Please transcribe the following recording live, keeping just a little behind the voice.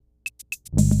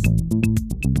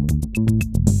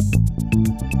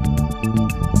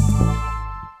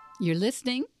You're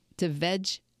listening to Veg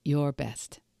Your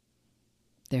Best.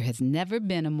 There has never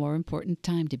been a more important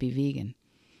time to be vegan.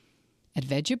 At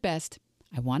Veg Your Best,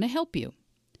 I want to help you.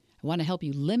 I want to help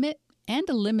you limit and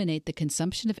eliminate the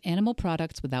consumption of animal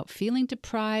products without feeling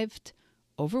deprived,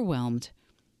 overwhelmed,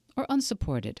 or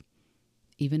unsupported,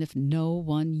 even if no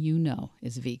one you know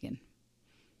is vegan.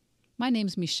 My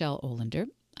name's Michelle Olander.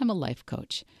 I'm a life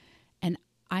coach, and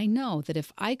I know that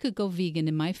if I could go vegan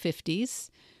in my 50s,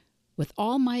 with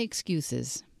all my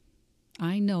excuses,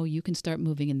 I know you can start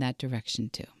moving in that direction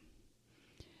too.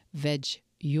 Veg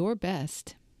your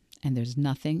best, and there's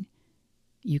nothing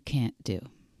you can't do.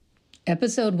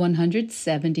 Episode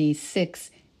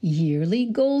 176, Yearly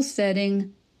Goal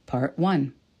Setting, Part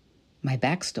 1, My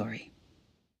Backstory.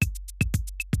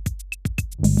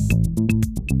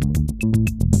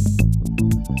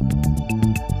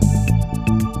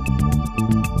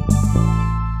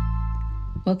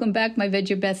 Welcome back, my Veg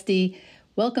Your Bestie.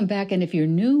 Welcome back. And if you're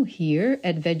new here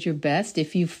at Veg Your Best,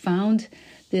 if you found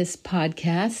this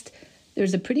podcast,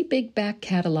 there's a pretty big back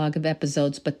catalog of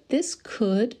episodes, but this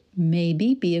could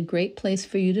maybe be a great place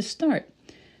for you to start.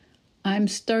 I'm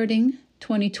starting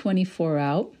 2024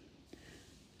 out.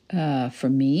 For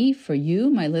me, for you,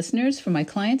 my listeners, for my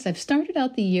clients, I've started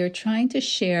out the year trying to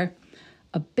share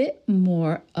a bit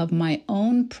more of my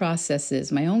own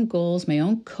processes, my own goals, my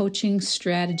own coaching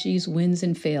strategies, wins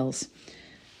and fails.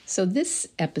 So this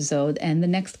episode and the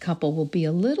next couple will be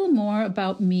a little more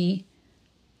about me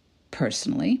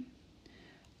personally,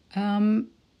 and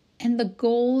the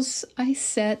goals I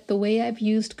set, the way I've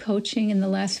used coaching in the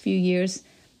last few years,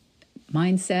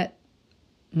 mindset,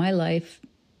 my life,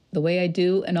 the way I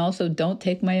do and also don't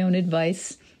take my own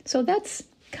advice. So that's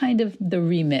kind of the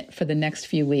remit for the next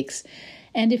few weeks.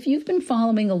 And if you've been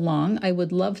following along, I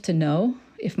would love to know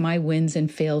if my wins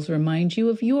and fails remind you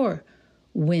of your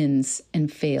wins and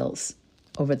fails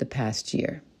over the past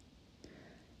year.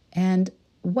 And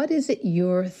what is it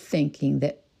you're thinking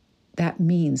that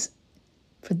means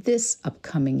for this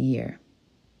upcoming year?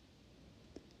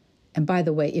 And by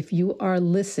the way, if you are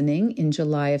listening in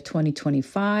July of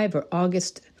 2025 or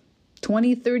August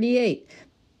 2038,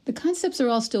 the concepts are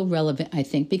all still relevant, I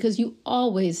think, because you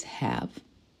always have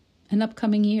an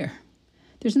upcoming year.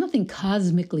 There's nothing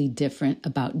cosmically different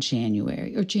about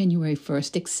January or January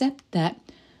 1st, except that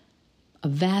a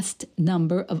vast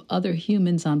number of other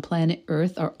humans on planet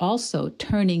Earth are also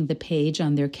turning the page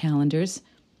on their calendars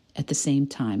at the same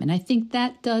time. And I think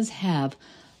that does have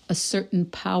a certain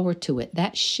power to it,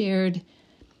 that shared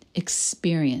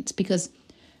experience, because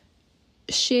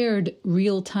shared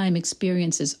real-time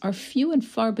experiences are few and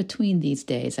far between these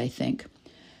days, I think.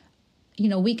 You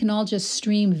know, we can all just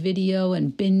stream video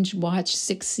and binge watch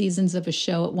 6 seasons of a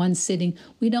show at one sitting.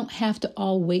 We don't have to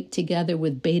all wait together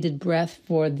with bated breath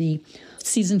for the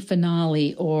season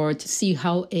finale or to see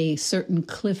how a certain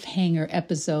cliffhanger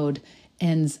episode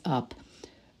ends up.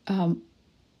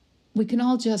 We can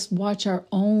all just watch our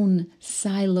own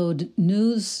siloed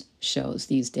news shows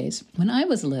these days. When I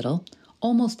was little,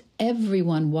 almost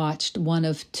everyone watched one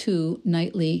of 2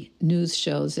 nightly news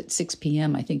shows at 6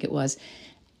 p.m., I think it was.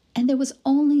 And there was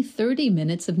only 30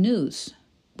 minutes of news,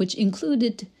 which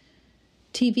included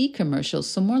TV commercials,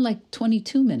 so more like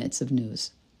 22 minutes of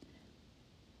news.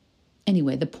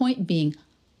 Anyway, the point being,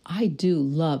 I do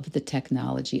love the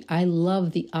technology. I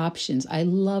love the options. I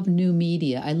love new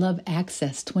media. I love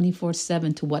access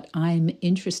 24/7 to what I'm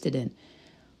interested in.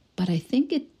 But I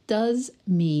think it does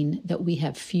mean that we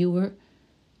have fewer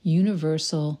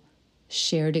universal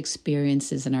shared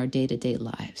experiences in our day-to-day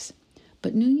lives.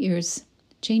 But New Year's,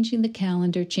 changing the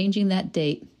calendar, changing that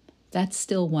date, that's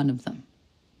still one of them.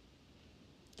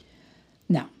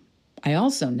 Now, I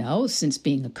also know, since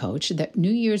being a coach, that New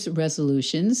Year's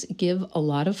resolutions give a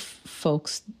lot of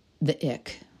folks the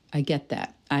ick. I get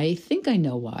that. I think I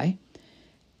know why.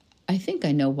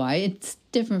 It's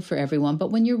different for everyone, but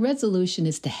when your resolution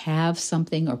is to have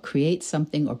something or create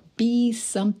something or be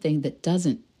something that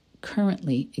doesn't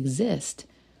currently exist,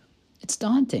 it's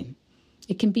daunting.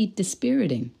 It can be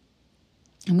dispiriting.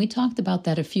 And we talked about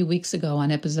that a few weeks ago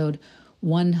on episode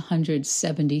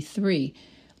 173,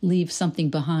 Leave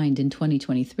Something Behind in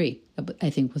 2023,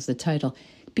 I think was the title,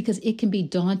 because it can be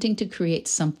daunting to create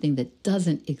something that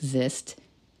doesn't exist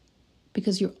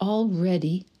because you're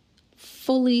already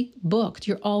fully booked.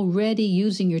 You're already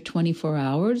using your 24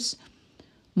 hours,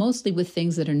 mostly with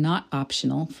things that are not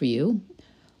optional for you,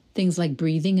 things like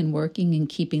breathing and working and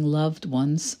keeping loved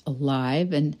ones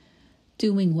alive and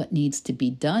doing what needs to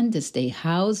be done to stay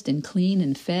housed and clean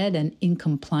and fed and in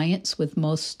compliance with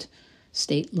most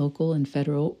state, local, and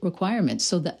federal requirements.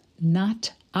 So the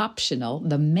not optional,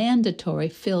 the mandatory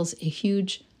fills a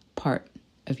huge part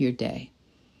of your day.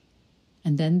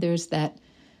 And then there's that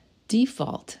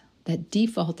default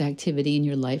activity in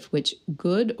your life, which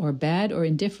good or bad or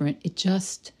indifferent, it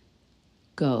just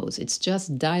goes. It's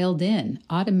just dialed in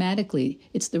automatically.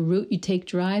 It's the route you take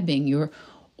driving, your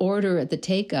order at the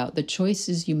takeout, the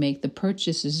choices you make, the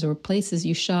purchases or places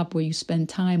you shop, where you spend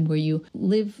time, where you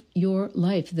live your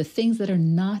life, the things that are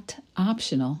not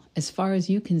optional as far as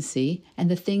you can see,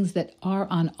 and the things that are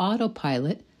on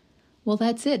autopilot, well,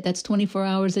 that's it. That's 24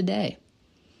 hours a day.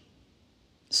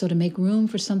 So to make room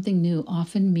for something new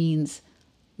often means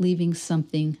leaving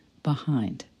something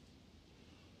behind.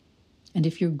 And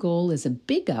if your goal is a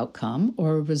big outcome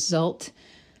or a result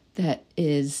that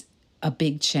is a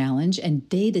big challenge, and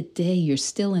day to day you're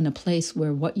still in a place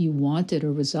where what you wanted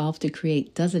or resolved to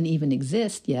create doesn't even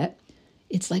exist yet,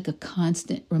 it's like a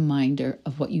constant reminder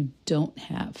of what you don't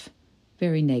have.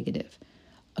 Very negative.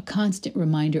 A constant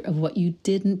reminder of what you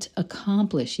didn't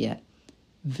accomplish yet.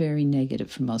 Very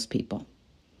negative for most people.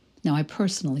 Now, I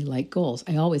personally like goals.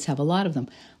 I always have a lot of them.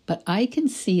 But I can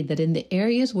see that in the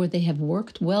areas where they have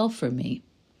worked well for me,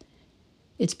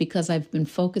 it's because I've been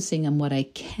focusing on what I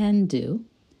can do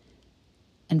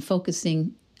and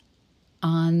focusing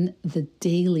on the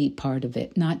daily part of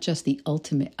it, not just the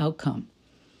ultimate outcome.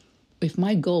 If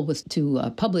my goal was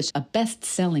to publish a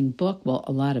best-selling book, well,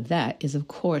 a lot of that is, of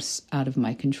course, out of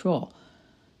my control.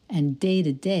 And day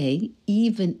to day,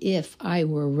 even if I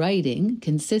were writing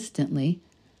consistently,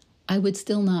 I would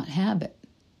still not have it.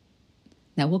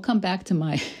 Now we'll come back to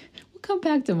my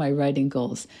writing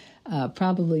goals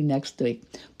probably next week.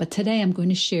 But today I'm going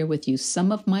to share with you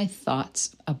some of my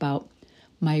thoughts about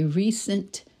my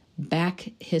recent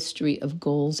back history of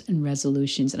goals and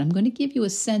resolutions. And I'm going to give you a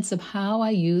sense of how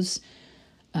I use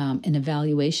an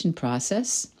evaluation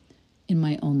process in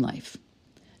my own life.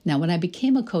 Now, when I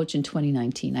became a coach in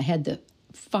 2019, I had the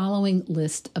following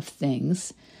list of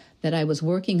things that I was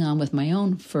working on with my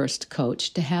own first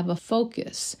coach to have a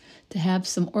focus, to have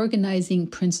some organizing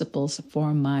principles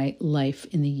for my life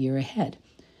in the year ahead.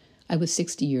 I was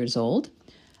 60 years old.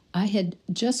 I had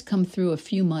just come through a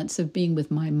few months of being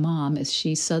with my mom as she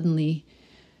had suddenly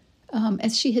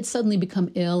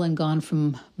become ill and gone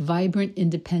from vibrant,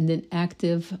 independent,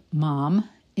 active mom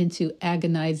into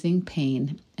agonizing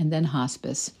pain and then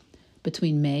hospice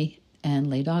between May and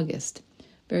late August.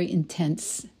 Very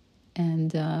intense,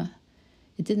 and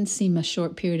it didn't seem a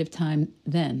short period of time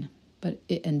then, but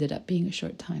it ended up being a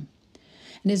short time.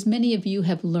 And as many of you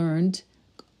have learned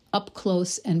up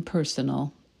close and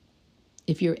personal,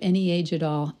 if you're any age at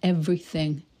all,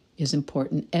 everything is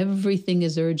important. Everything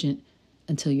is urgent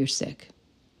until you're sick,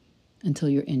 until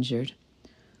you're injured,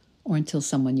 or until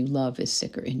someone you love is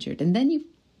sick or injured. And then you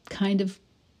kind of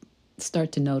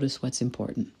start to notice what's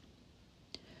important.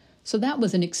 So that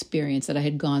was an experience that I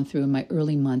had gone through in my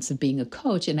early months of being a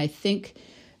coach. And I think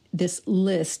this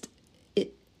list,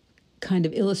 it kind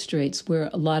of illustrates where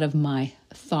a lot of my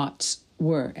thoughts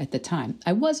were at the time.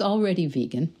 I was already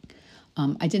vegan.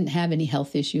 I didn't have any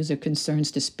health issues or concerns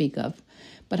to speak of,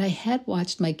 but I had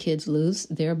watched my kids lose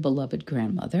their beloved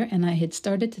grandmother, and I had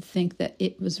started to think that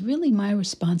it was really my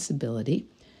responsibility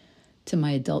to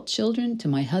my adult children, to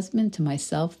my husband, to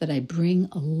myself, that I bring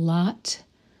a lot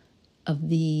of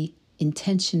the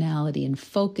intentionality and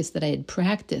focus that I had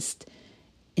practiced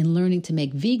in learning to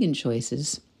make vegan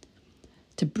choices,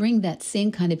 to bring that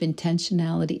same kind of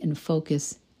intentionality and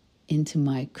focus into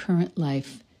my current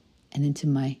life and into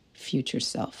my future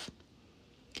self.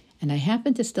 And I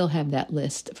happen to still have that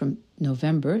list from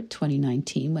November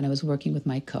 2019 when I was working with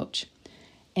my coach.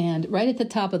 And right at the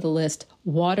top of the list,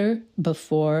 water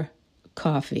before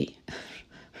coffee.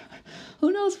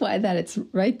 Who knows why that it's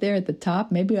right there at the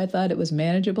top? Maybe I thought it was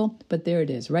manageable, but there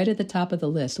it is, right at the top of the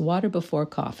list, water before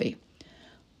coffee.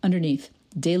 Underneath,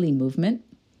 daily movement.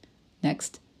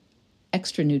 Next,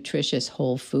 extra nutritious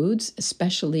whole foods,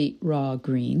 especially raw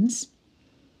greens.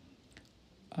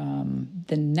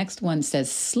 The next one says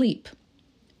sleep,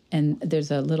 and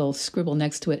there's a little scribble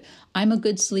next to it. I'm a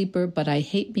good sleeper, but I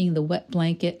hate being the wet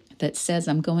blanket that says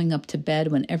I'm going up to bed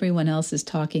when everyone else is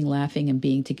talking, laughing, and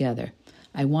being together.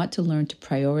 I want to learn to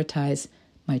prioritize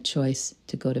my choice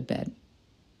to go to bed.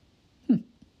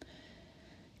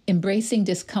 Embracing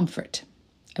discomfort.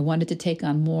 I wanted to take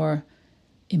on more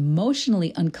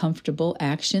emotionally uncomfortable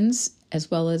actions as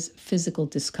well as physical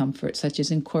discomfort, such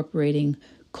as incorporating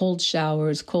cold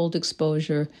showers, cold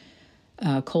exposure,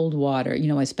 cold water. You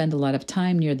know, I spend a lot of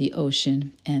time near the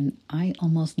ocean, and I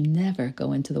almost never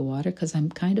go into the water because I'm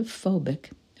kind of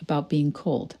phobic about being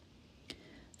cold.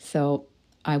 So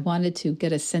I wanted to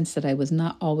get a sense that I was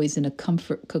not always in a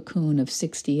comfort cocoon of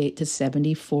 68 to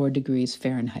 74 degrees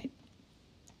Fahrenheit.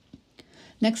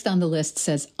 Next on the list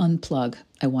says unplug.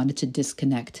 I wanted to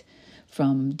disconnect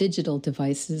from digital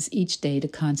devices each day to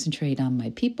concentrate on my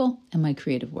people and my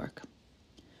creative work.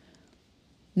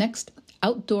 Next,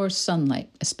 outdoor sunlight,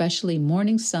 especially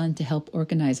morning sun, to help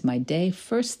organize my day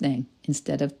first thing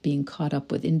instead of being caught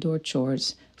up with indoor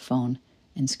chores, phone,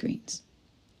 and screens.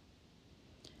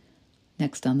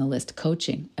 Next on the list,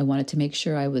 coaching. I wanted to make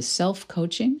sure I was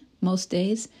self-coaching most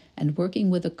days and working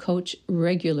with a coach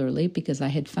regularly because I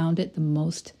had found it the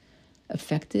most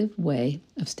effective way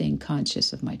of staying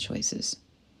conscious of my choices.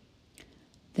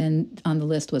 Then on the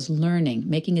list was learning,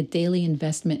 making a daily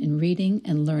investment in reading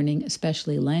and learning,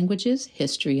 especially languages,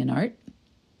 history, and art.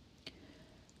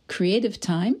 Creative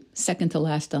time, second to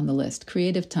last on the list.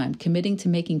 Creative time, committing to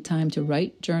making time to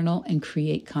write, journal, and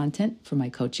create content for my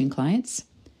coaching clients.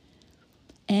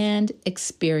 And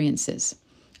experiences.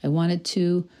 I wanted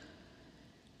to,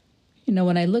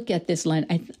 when I look at this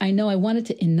line, I know I wanted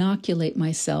to inoculate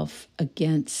myself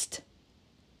against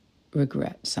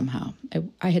regret somehow.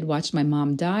 I had watched my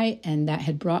mom die, and that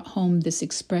had brought home this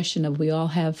expression of we all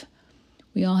have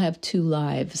two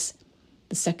lives.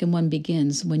 The second one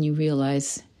begins when you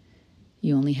realize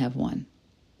you only have one.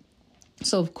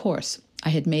 So of course, I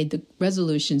had made the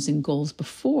resolutions and goals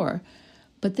before,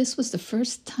 but this was the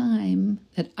first time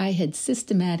that I had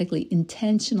systematically,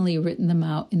 intentionally written them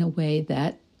out in a way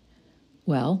that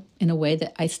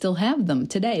I still have them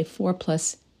today,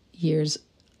 4+ years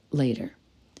later.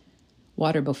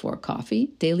 Water before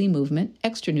coffee, daily movement,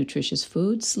 extra nutritious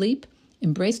food, sleep,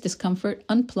 embrace discomfort,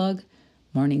 unplug,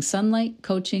 morning sunlight,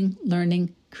 coaching,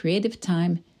 learning, creative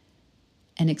time,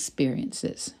 and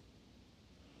experiences.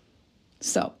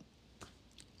 So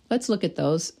let's look at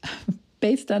those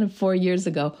based on 4 years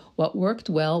ago, what worked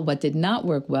well, what did not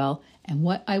work well, and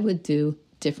what I would do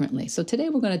differently. So today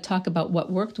we're going to talk about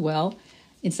what worked well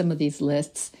in some of these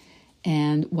lists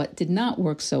and what did not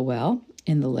work so well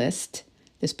in the list,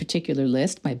 this particular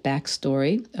list, my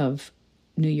backstory of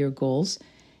New Year goals.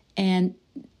 And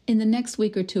in the next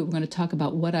week or two, we're going to talk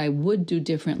about what I would do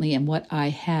differently and what I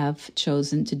have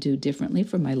chosen to do differently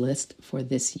for my list for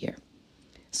this year.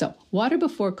 So water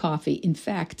before coffee. In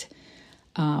fact,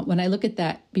 when I look at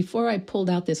that, before I pulled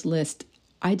out this list,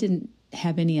 I didn't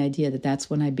have any idea that that's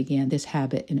when I began this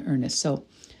habit in earnest. So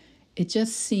it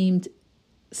just seemed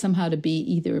somehow to be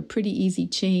either a pretty easy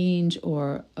change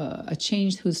or a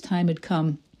change whose time had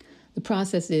come. The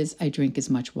process is I drink as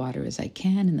much water as I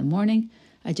can in the morning.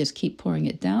 I just keep pouring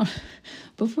it down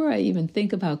before I even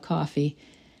think about coffee.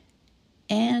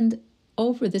 And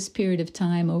over this period of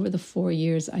time, over the 4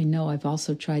 years, I know I've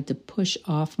also tried to push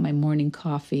off my morning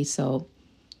coffee so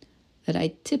that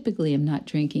I typically am not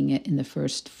drinking it in the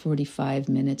first 45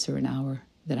 minutes or an hour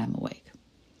that I'm awake.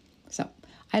 So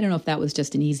I don't know if that was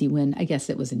just an easy win. I guess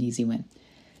it was an easy win.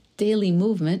 Daily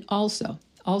movement also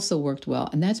worked well.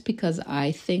 And that's because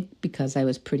I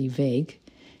was pretty vague.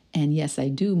 And yes, I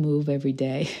do move every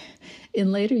day.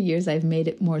 In later years, I've made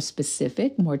it more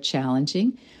specific, more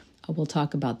challenging. We'll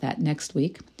talk about that next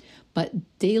week. But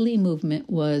daily movement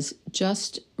was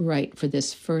just right for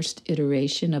this first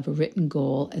iteration of a written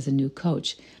goal as a new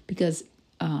coach. Because,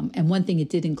 and one thing it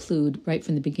did include right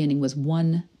from the beginning was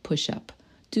one push-up.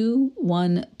 Do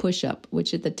one push-up,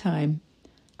 which at the time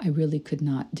I really could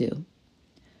not do.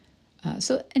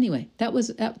 So anyway, that was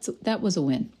a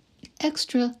win.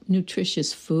 Extra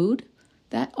nutritious food,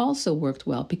 that also worked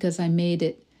well because I made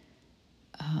it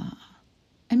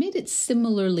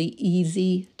similarly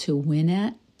easy to win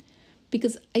at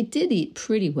because I did eat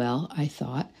pretty well, I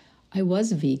thought. I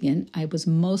was vegan. I was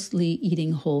mostly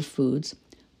eating whole foods.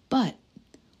 But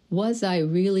was I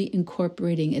really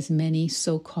incorporating as many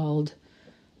so-called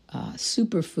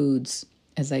superfoods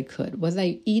as I could? Was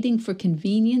I eating for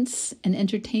convenience and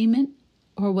entertainment,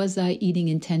 or was I eating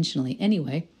intentionally?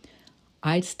 Anyway,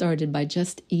 I started by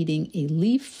just eating a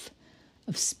leaf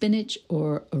of spinach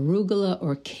or arugula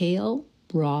or kale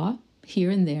raw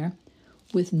here and there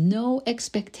with no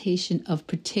expectation of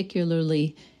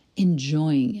particularly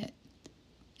enjoying it,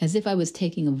 as if I was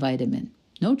taking a vitamin,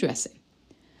 no dressing.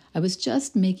 I was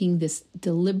just making this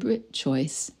deliberate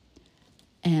choice,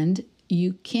 and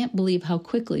you can't believe how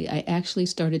quickly I actually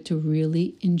started to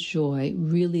really enjoy,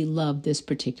 really love this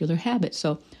particular habit.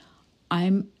 So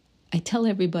I tell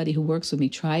everybody who works with me,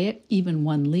 try it, even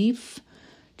one leaf.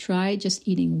 Try just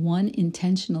eating one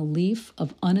intentional leaf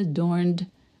of unadorned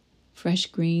fresh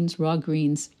greens, raw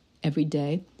greens every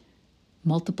day,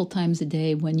 multiple times a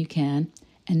day when you can.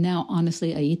 And now,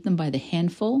 honestly, I eat them by the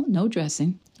handful, no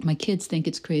dressing. My kids think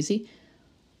it's crazy,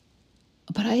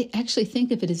 but I actually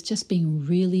think of it as just being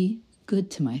really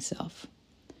good to myself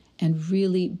and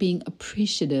really being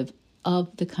appreciative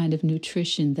of the kind of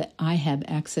nutrition that I have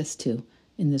access to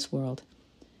in this world.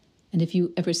 And if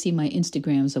you ever see my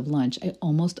Instagrams of lunch, I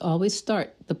almost always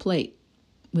start the plate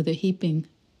with a heaping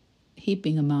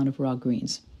amount of raw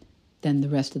greens. Then the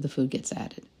rest of the food gets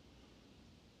added.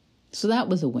 So that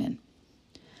was a win.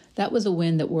 That was a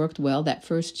win that worked well that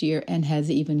first year and has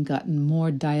even gotten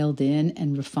more dialed in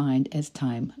and refined as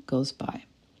time goes by.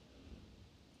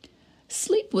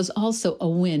 Sleep was also a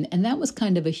win, and that was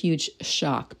kind of a huge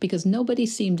shock because nobody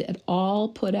seemed at all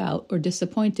put out or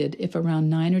disappointed if around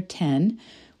 9 or 10,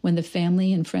 when the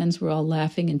family and friends were all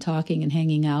laughing and talking and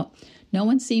hanging out, no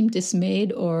one seemed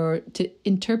dismayed or to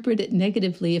interpret it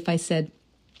negatively if I said,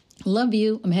 "Love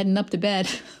you, I'm heading up to bed."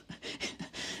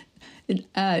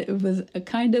 It was a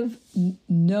kind of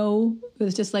no. It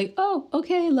was just like, "Oh,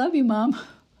 okay, love you, Mom."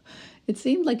 It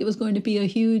seemed like it was going to be a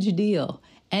huge deal,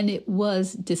 and it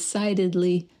was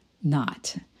decidedly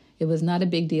not. It was not a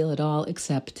big deal at all,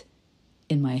 except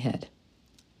in my head.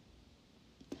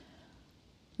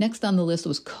 Next on the list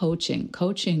was coaching.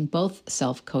 Coaching, both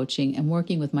self-coaching and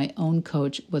working with my own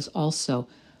coach, was also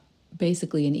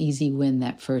basically an easy win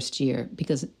that first year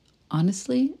because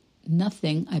honestly,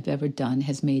 nothing I've ever done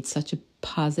has made such a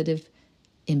positive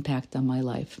impact on my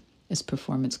life as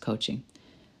performance coaching.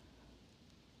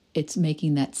 It's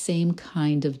making that same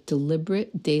kind of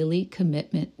deliberate daily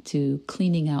commitment to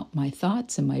cleaning out my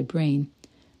thoughts and my brain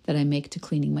that I make to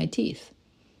cleaning my teeth.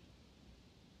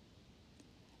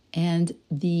 And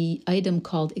the item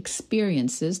called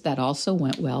experiences, that also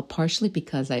went well, partially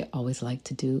because I always like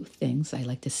to do things. I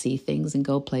like to see things and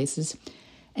go places.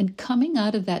 And coming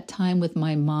out of that time with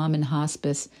my mom in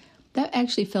hospice, that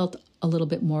actually felt a little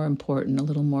bit more important, a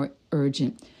little more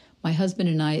urgent. My husband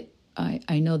and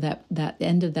I know that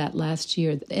end of that last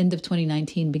year, the end of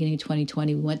 2019, beginning of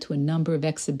 2020, we went to a number of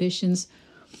exhibitions.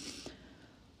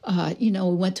 We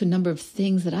went to a number of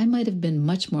things that I might have been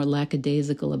much more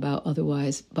lackadaisical about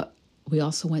otherwise, but we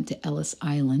also went to Ellis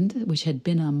Island, which had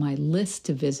been on my list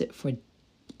to visit for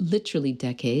literally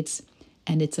decades,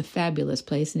 and it's a fabulous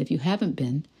place. And if you haven't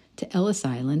been to Ellis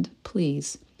Island,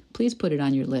 please put it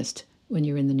on your list when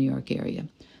you're in the New York area.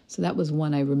 So that was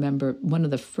one I remember, one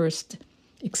of the first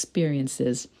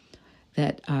experiences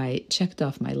that I checked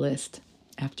off my list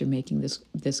after making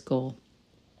this goal.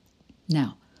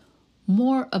 Now,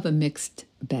 more of a mixed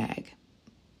bag.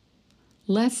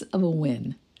 Less of a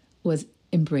win was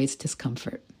embrace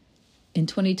discomfort. In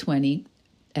 2020,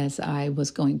 as I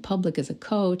was going public as a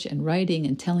coach and writing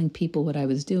and telling people what I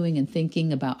was doing and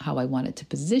thinking about how I wanted to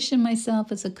position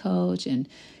myself as a coach and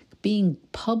being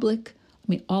public,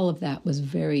 all of that was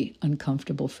very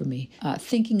uncomfortable for me.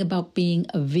 Thinking about being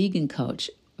a vegan coach,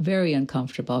 very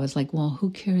uncomfortable. I was like, well, who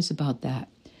cares about that?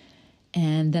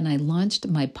 And then I launched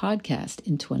my podcast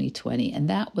in 2020, and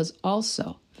that was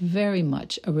also very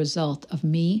much a result of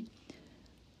me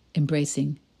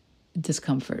embracing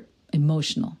discomfort,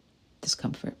 emotional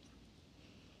discomfort.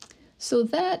 So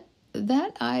that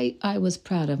I was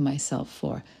proud of myself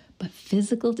for, but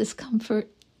physical discomfort,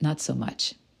 not so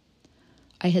much.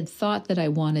 I had thought that I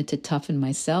wanted to toughen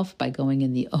myself by going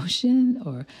in the ocean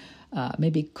or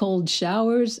maybe cold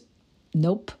showers.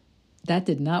 Nope. That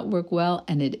did not work well,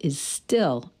 and it is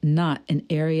still not an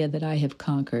area that I have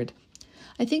conquered.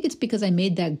 I think it's because I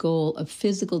made that goal of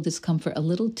physical discomfort a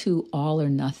little too all or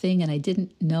nothing, and I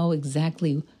didn't know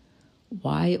exactly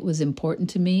why it was important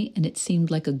to me, and it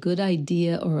seemed like a good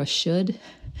idea or a should.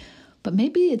 But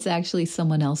maybe it's actually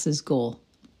someone else's goal.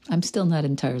 I'm still not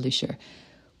entirely sure.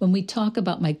 When we talk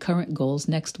about my current goals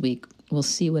next week, we'll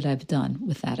see what I've done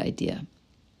with that idea.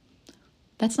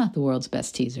 That's not the world's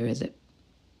best teaser, is it?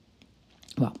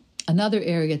 Well, another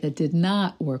area that did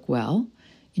not work well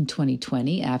in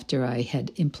 2020 after I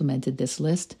had implemented this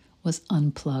list was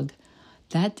unplug.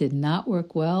 That did not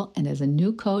work well, and as a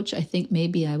new coach, I think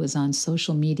maybe I was on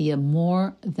social media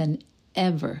more than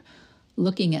ever,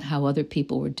 looking at how other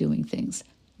people were doing things.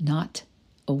 Not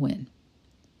a win.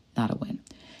 Not a win.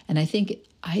 And I think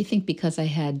because I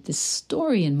had this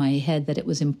story in my head that it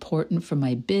was important for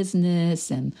my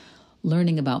business and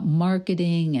learning about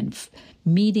marketing and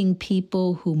meeting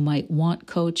people who might want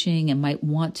coaching and might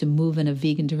want to move in a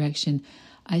vegan direction,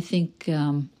 I think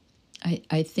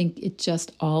it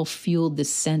just all fueled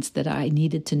this sense that I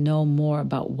needed to know more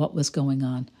about what was going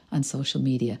on social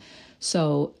media.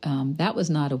 So that was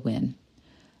not a win.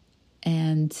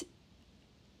 And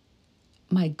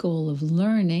my goal of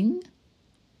learning,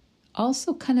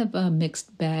 also kind of a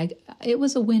mixed bag. It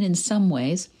was a win in some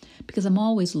ways because I'm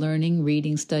always learning,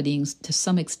 reading, studying to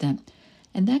some extent.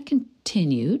 And that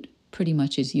continued pretty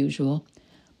much as usual.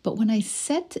 But when I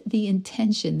set the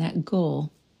intention, that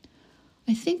goal,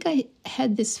 I think I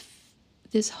had this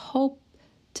this hope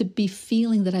to be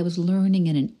feeling that I was learning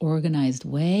in an organized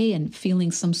way and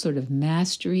feeling some sort of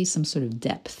mastery, some sort of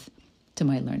depth to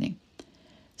my learning.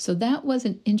 So that was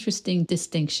an interesting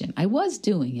distinction. I was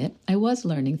doing it. I was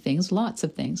learning things, lots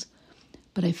of things,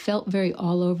 but I felt very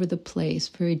all over the place,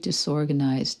 very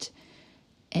disorganized,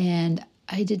 and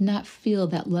I did not feel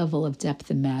that level of depth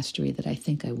and mastery that I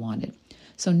think I wanted.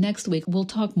 So next week, we'll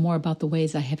talk more about the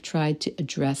ways I have tried to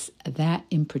address that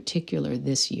in particular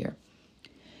this year.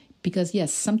 Because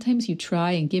yes, sometimes you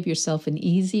try and give yourself an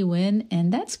easy win,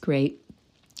 and that's great,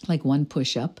 like one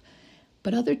push-up.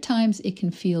 But other times it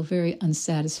can feel very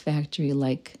unsatisfactory,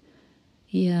 like,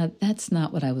 yeah, that's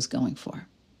not what I was going for.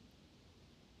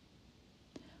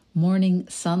 Morning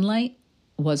sunlight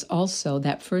was also,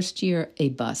 that first year, a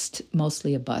bust,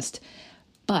 mostly a bust.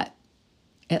 But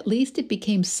at least it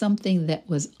became something that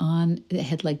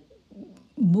had like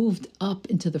moved up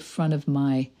into the front of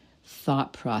my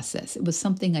thought process. It was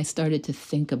something I started to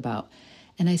think about.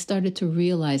 And I started to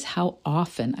realize how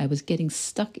often I was getting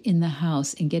stuck in the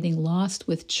house and getting lost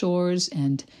with chores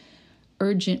and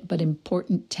urgent but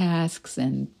important tasks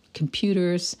and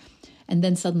computers. And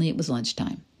then suddenly it was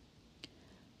lunchtime.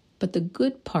 But the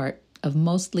good part of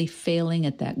mostly failing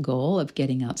at that goal of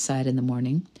getting outside in the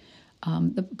morning,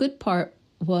 the good part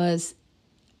was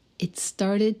it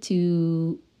started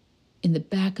to, in the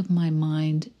back of my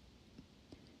mind,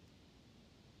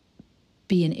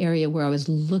 be an area where I was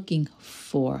looking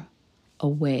for a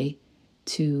way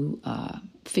to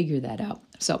figure that out.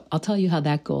 So I'll tell you how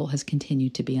that goal has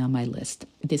continued to be on my list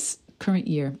this current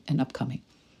year and upcoming.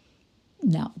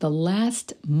 Now, the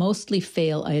last mostly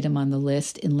fail item on the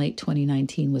list in late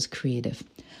 2019 was creative.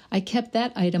 I kept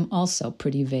that item also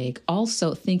pretty vague,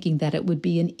 also thinking that it would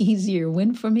be an easier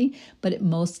win for me, but it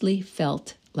mostly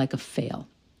felt like a fail.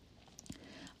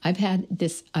 I've had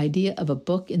this idea of a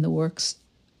book in the works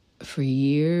for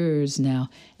years now,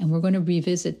 and we're going to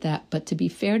revisit that. But to be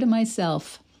fair to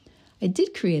myself, I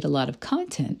did create a lot of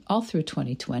content all through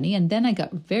 2020, and then I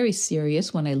got very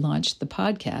serious when I launched the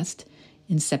podcast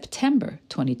in September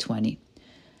 2020.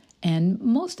 And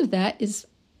most of that is,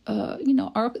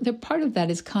 part of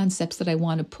that is concepts that I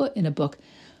want to put in a book.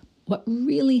 What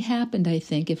really happened, I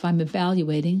think, if I'm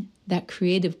evaluating that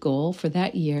creative goal for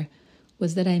that year,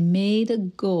 was that I made a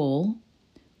goal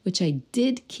which I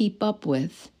did keep up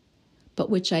with, but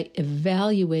which I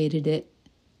evaluated it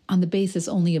on the basis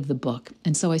only of the book.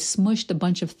 And so I smushed a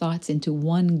bunch of thoughts into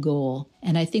one goal.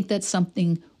 And I think that's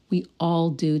something we all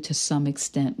do to some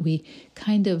extent. We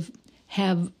kind of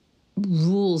have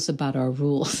rules about our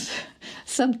rules,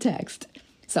 subtext.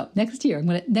 So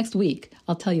next week,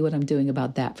 I'll tell you what I'm doing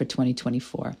about that for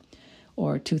 2024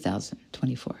 or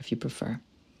 2024, if you prefer.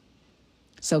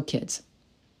 So kids,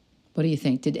 what do you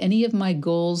think? Did any of my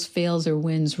goals, fails, or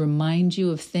wins remind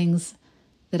you of things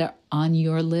that are on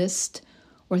your list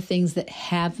or things that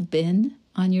have been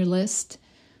on your list?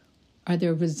 Are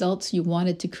there results you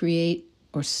wanted to create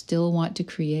or still want to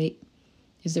create?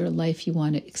 Is there a life you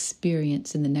want to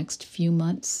experience in the next few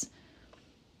months?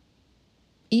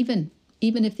 Even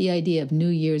if the idea of New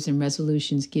Year's and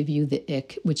resolutions give you the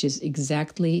ick, which is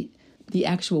exactly the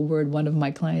actual word one of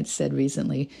my clients said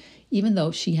recently, even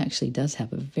though she actually does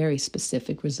have a very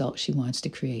specific result she wants to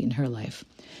create in her life.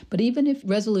 But even if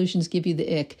resolutions give you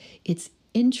the ick, it's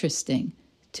interesting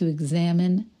to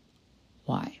examine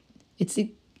why. It's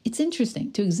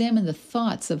interesting to examine the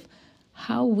thoughts of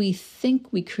how we think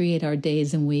we create our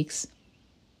days and weeks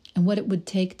and what it would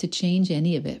take to change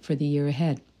any of it for the year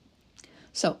ahead.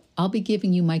 So I'll be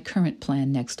giving you my current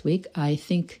plan next week. I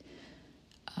think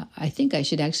I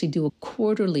should actually do a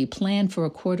quarterly plan for a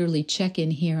quarterly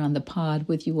check-in here on the pod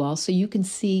with you all so you can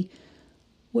see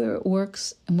where it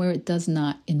works and where it does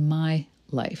not in my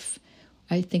life.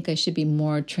 I think I should be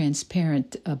more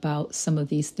transparent about some of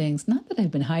these things. Not that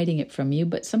I've been hiding it from you,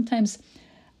 but sometimes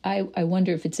I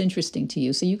wonder if it's interesting to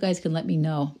you. So you guys can let me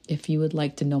know if you would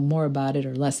like to know more about it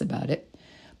or less about it.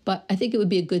 But I think it would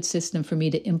be a good system for me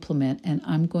to implement, and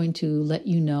I'm going to let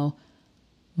you know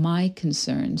my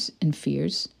concerns and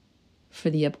fears for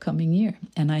the upcoming year.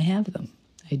 And I have them.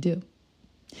 I do.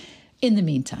 In the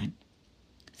meantime,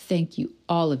 thank you,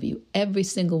 all of you, every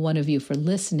single one of you, for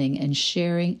listening and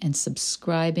sharing and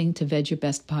subscribing to Veg Your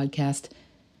Best podcast.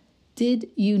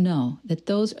 Did you know that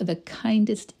those are the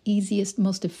kindest, easiest,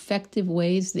 most effective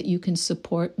ways that you can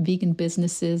support vegan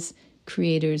businesses,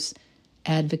 creators,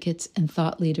 advocates, and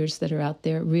thought leaders that are out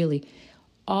there? Really,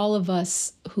 all of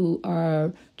us who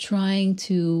are trying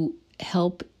to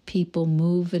help people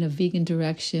move in a vegan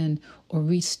direction or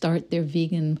restart their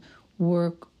vegan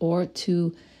work or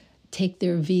to take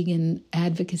their vegan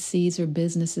advocacies or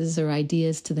businesses or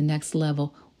ideas to the next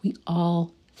level, We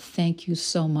all thank you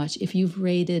so much. If you've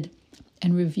rated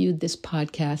and reviewed this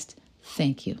podcast,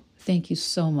 thank you. Thank you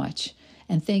so much.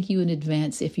 And thank you in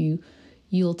advance if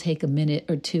you'll take a minute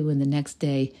or two in the next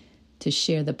day to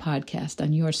share the podcast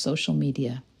on your social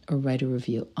media or write a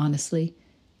review. Honestly,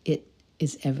 it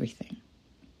is everything.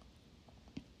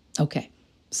 Okay,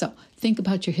 so think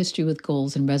about your history with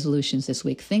goals and resolutions this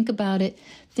week. Think about it.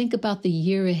 Think about the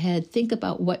year ahead. Think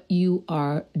about what you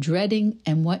are dreading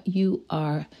and what you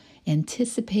are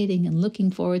anticipating and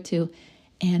looking forward to.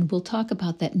 And we'll talk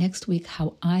about that next week,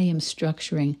 how I am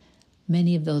structuring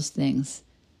many of those things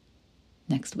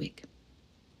next week.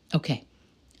 Okay,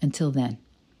 until then,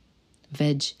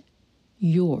 veg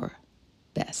your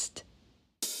best.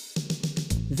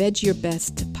 Veg Your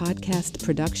Best podcast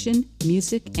production,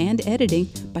 music, and editing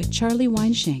by Charlie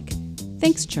Weinshank.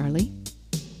 Thanks, Charlie.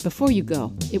 Before you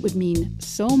go, it would mean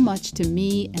so much to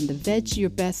me and the Veg Your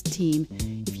Best team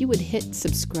if you would hit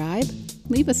subscribe,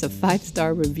 leave us a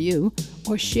 5-star review,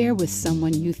 or share with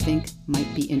someone you think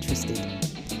might be interested.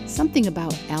 Something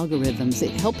about algorithms,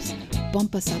 it helps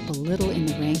bump us up a little in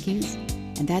the rankings,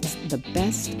 and that's the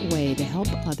best way to help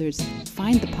others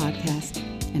find the podcast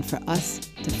and for us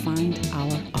to find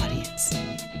our audience.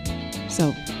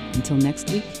 So, until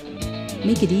next week,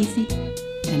 make it easy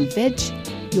and veg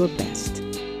your best.